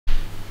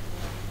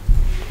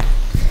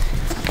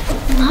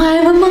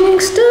I'm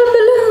amongst the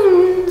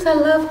balloons. I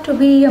love to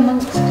be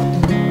amongst.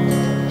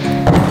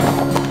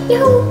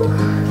 Yo.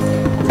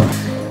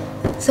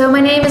 So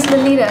my name is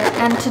Lolita,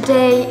 and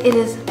today it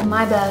is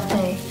my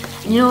birthday.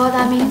 And you know what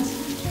that means?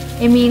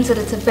 It means that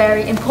it's a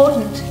very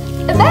important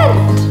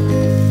event.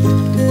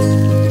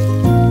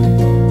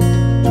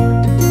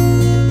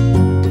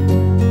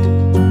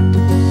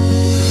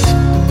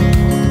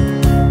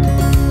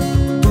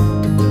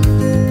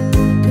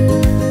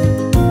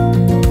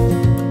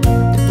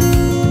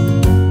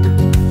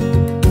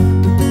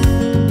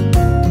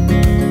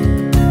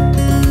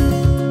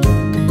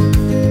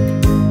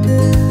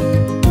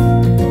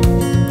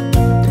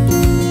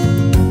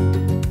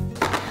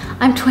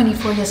 I'm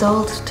 24 years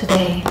old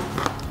today.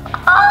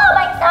 Oh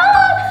my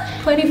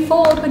god!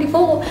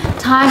 24.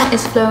 Time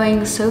is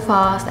flowing so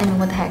fast. I mean,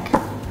 what the heck.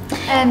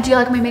 And do you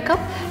like my makeup?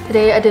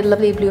 Today I did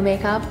lovely blue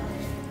makeup.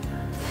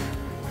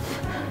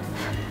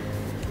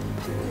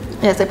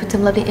 Yes, I put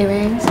some lovely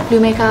earrings, blue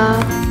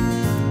makeup.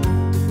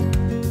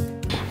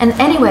 And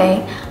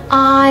anyway,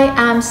 I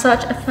am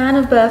such a fan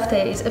of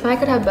birthdays. If I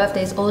could have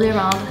birthdays all year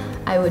round,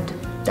 I would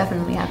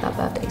definitely have that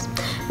birthdays.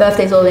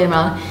 Birthdays all year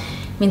round.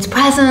 It means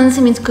presents,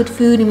 it means good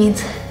food, it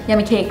means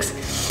yummy cakes.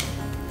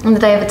 And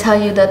did I ever tell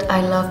you that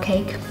I love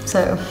cake?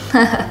 So,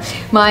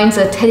 mine's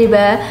a teddy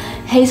bear,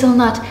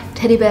 hazelnut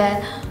teddy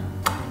bear.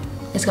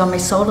 It's gonna be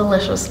so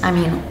delicious. I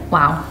mean,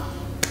 wow.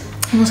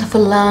 And also for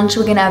lunch,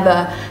 we're gonna have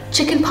a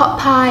chicken pot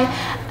pie,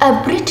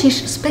 a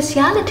British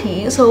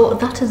speciality. So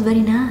that is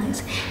very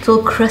nice. It's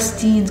all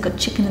crusty, it's got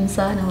chicken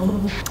inside.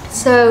 Oh.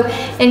 So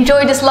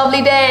enjoy this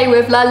lovely day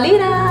with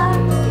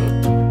Lolita.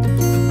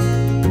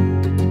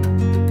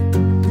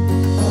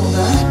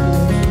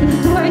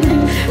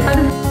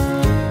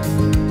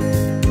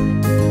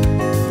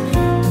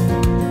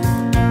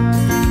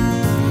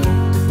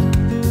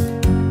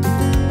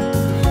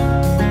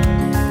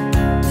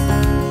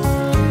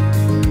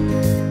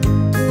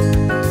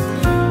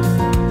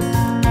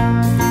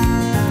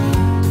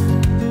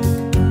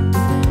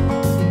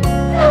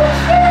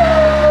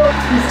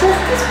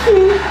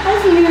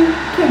 As you,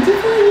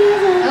 24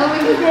 years old. Oh my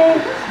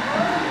goodness.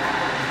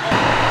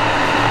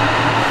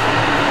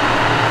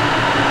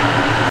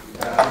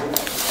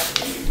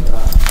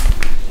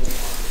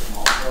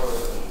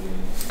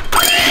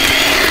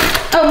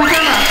 Oh, my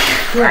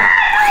camera.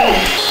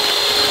 Yeah.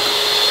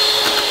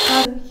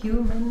 I'm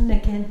human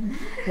again.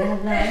 La, la,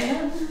 la,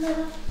 la.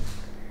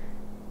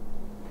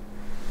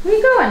 Where are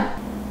you going?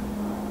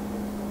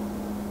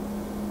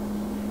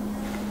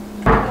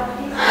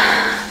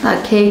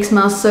 That cake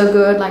smells so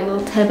good, like a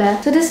little teddy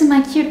bear. So this is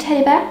my cute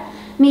teddy bear.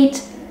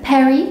 Meet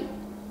Perry.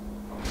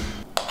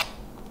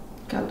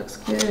 God, looks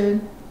good.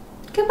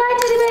 Goodbye,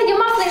 teddy bear. You're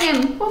muffling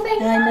him. Poor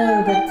thing. I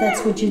know, but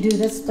that's what you do.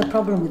 That's the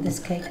problem with this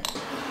cake.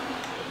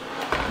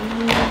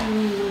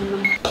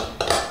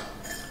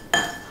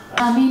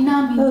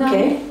 Yummy.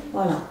 Okay,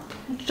 voila.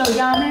 So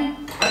yummy.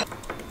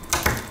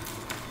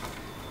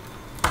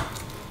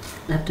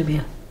 Have to be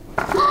a...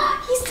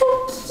 He's so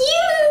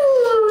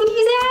cute.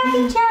 He's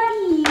very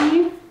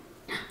chubby.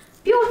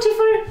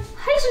 Beautiful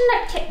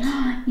hazelnut cake.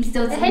 He's so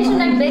the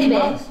hazelnut baby.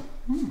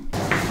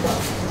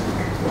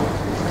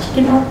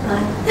 Chicken pot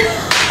pie.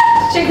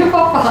 Chicken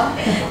pot pie.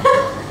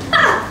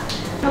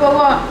 How about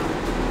what?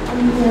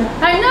 Yeah.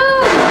 I know.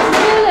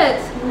 Feel it.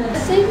 A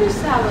Caesar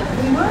salad.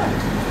 We were.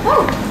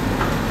 Oh.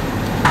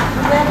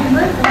 I'm glad you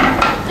were there.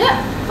 Yeah.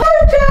 Oh,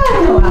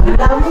 darling.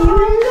 How lovely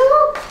you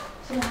look.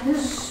 So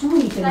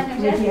sweet and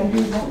pretty and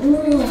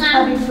beautiful.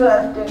 Happy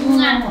birthday.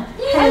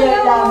 Hello,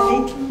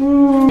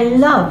 lovely. I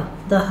love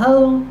the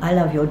whole, I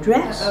love your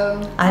dress,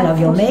 I love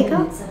your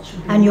makeup,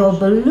 and your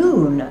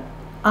balloon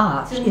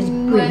art is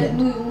brilliant.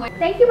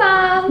 Thank you,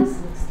 moms.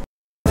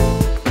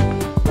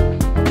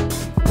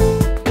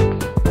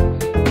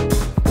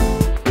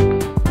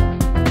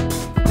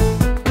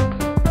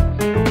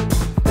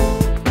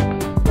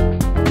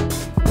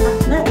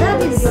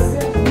 That is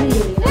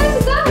really... Yes,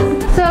 it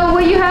does. So,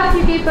 were you happy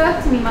you gave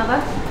birth to me,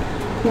 mother?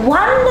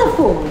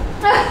 Wonderful!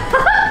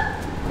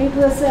 It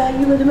was,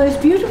 you were the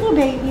most beautiful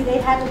baby they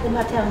had at the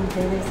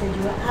maternity. They said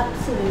you were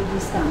absolutely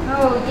stunning.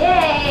 Oh,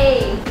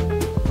 yay!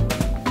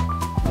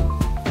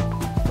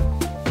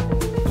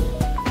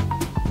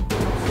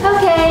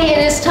 Okay, it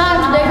is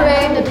time to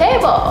decorate the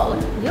table.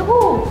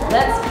 Yoo-hoo!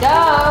 Let's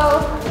go!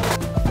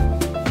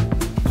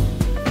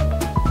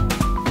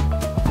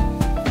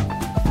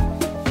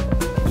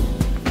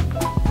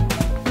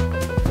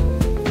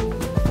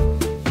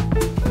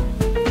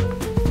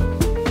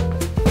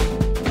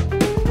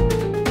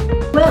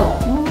 Well,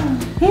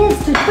 here's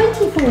to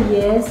 24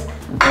 years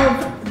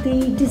of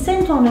the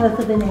descent on earth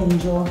of an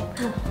angel.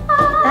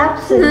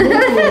 Absolutely.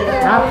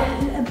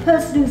 A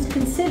person who's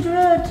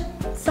considerate,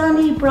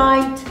 sunny,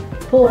 bright,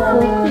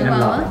 thoughtful,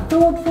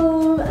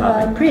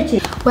 pretty.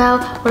 Well,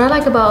 what I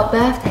like about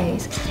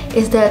birthdays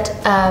is that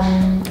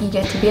you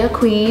get to be a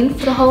queen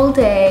for the whole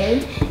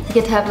day. You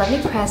get to have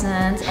lovely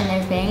presents and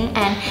everything,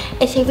 and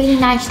it's a really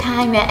nice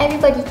time where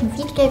everybody can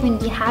be together and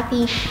be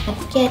happy and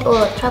forget all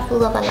the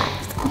troubles of our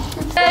lives.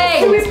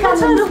 Hey, so we've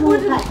cut out a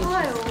wooden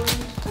pile.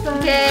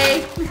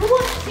 Okay. I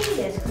want to see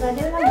this because I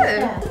don't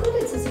understand. Well,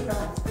 it's a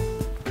surprise.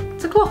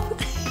 It's a cloth.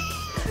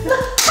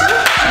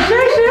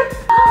 Sure.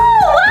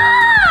 Oh,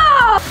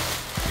 wow!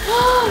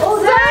 Oh,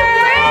 so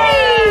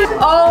pretty!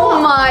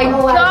 Oh my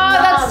god,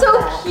 that's so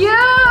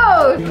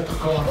cute!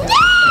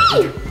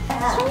 Yay!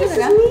 This is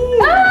me.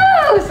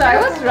 Oh, sorry,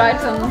 what's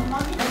right on?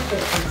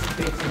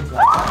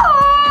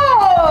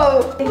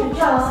 Oh!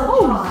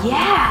 Oh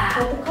yeah!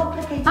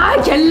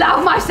 I can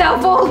love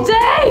myself all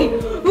day!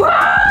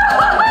 Wow!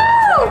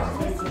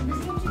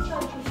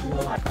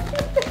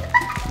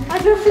 I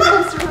don't think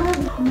that's right.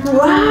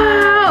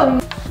 Wow!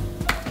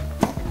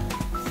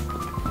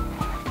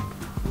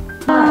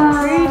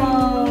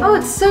 Oh,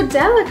 it's so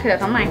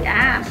delicate. Oh my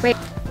god. Wait.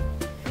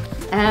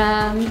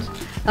 And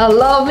a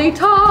lovely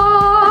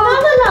top.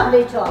 Another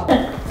lovely top.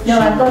 No,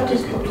 I've got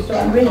this book, so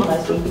I'm really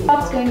lucky.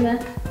 Top's going there.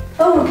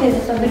 Oh, okay,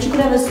 that's fine. But you could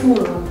have a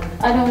smaller one.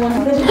 I don't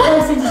want But to. the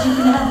first thing is you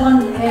can have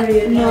one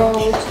area. No,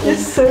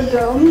 it's so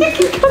dumb. I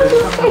should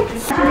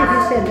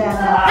have said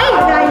that. Hey,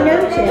 I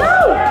noticed.